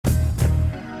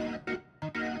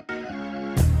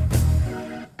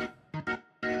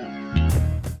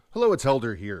Hello, it's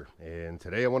Helder here, and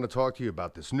today I want to talk to you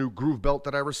about this new groove belt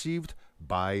that I received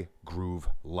by Groove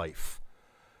Life.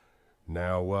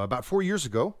 Now, about 4 years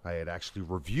ago, I had actually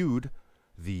reviewed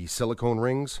the silicone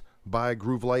rings by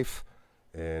Groove Life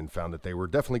and found that they were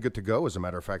definitely good to go. As a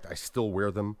matter of fact, I still wear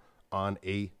them on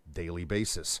a daily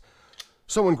basis.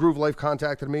 So when Groove Life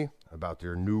contacted me about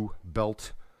their new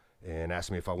belt and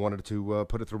asked me if I wanted to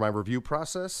put it through my review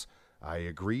process, I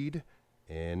agreed.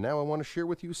 And now I want to share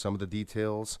with you some of the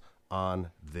details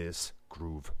on this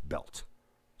groove belt.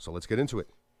 So let's get into it.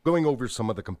 Going over some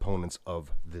of the components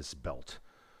of this belt.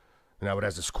 Now it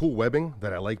has this cool webbing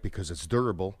that I like because it's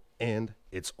durable and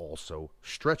it's also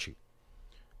stretchy.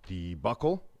 The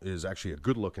buckle is actually a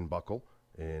good looking buckle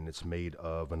and it's made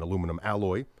of an aluminum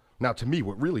alloy. Now to me,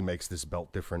 what really makes this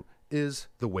belt different is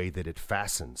the way that it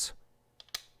fastens.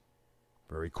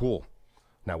 Very cool.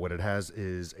 Now what it has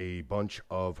is a bunch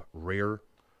of rare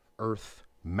earth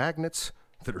magnets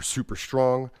that are super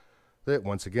strong that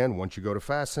once you go to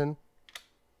fasten,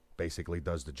 basically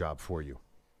does the job for you.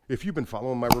 If you've been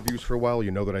following my reviews for a while,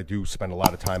 you know that I do spend a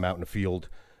lot of time out in the field.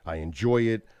 I enjoy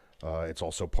it. It's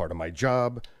also part of my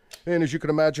job. And as you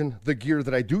can imagine, the gear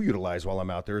that I do utilize while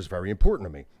I'm out there is very important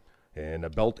to me. And a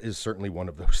belt is certainly one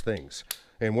of those things.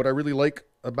 And what I really like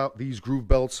about these groove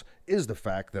belts is the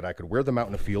fact that I could wear them out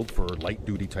in the field for light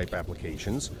duty type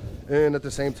applications. And at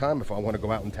the same time, if I want to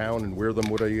go out in town and wear them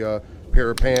with a pair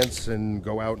of pants and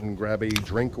go out and grab a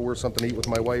drink or something to eat with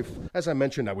my wife. As I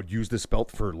mentioned, I would use this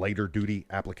belt for lighter duty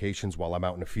applications while I'm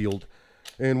out in the field.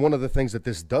 And one of the things that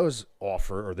this does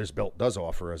offer, or this belt does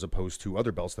offer, as opposed to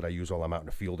other belts that I use while I'm out in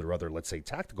the field or other, let's say,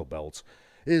 tactical belts,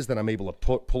 is that I'm able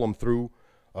to pull them through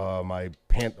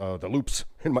the loops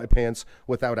in my pants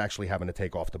without actually having to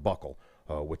take off the buckle,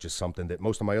 which is something that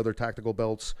most of my other tactical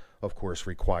belts, of course,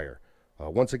 require.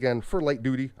 Once again, for light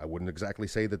duty, I wouldn't exactly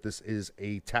say that this is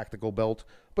a tactical belt,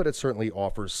 but it certainly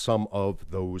offers some of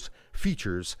those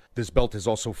features. This belt is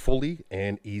also fully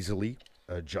and easily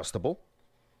adjustable,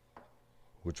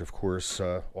 which of course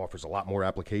offers a lot more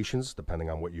applications depending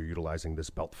on what you're utilizing this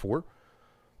belt for.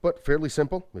 But fairly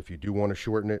simple. If you do want to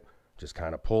shorten it, just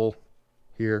kind of pull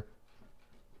here,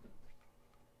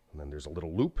 and then there's a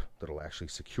little loop that'll actually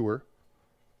secure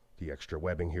the extra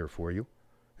webbing here for you.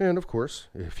 And of course,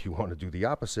 if you want to do the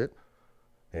opposite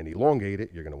and elongate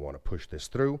it, you're going to want to push this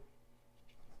through.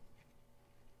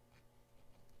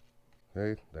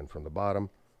 Okay, then from the bottom,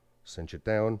 cinch it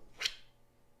down.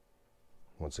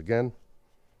 Once again,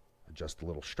 adjust the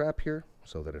little strap here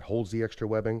so that it holds the extra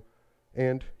webbing,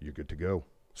 and you're good to go.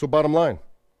 So bottom line,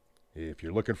 if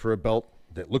you're looking for a belt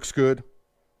that looks good,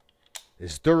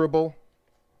 is durable,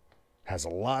 has a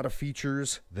lot of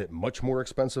features that much more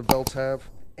expensive belts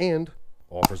have, and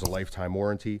offers a lifetime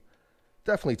warranty,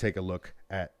 definitely take a look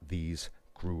at these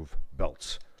groove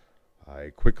belts. I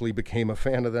quickly became a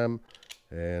fan of them,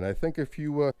 and I think if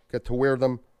you get to wear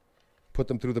them, put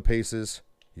them through the paces,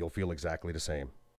 you'll feel exactly the same.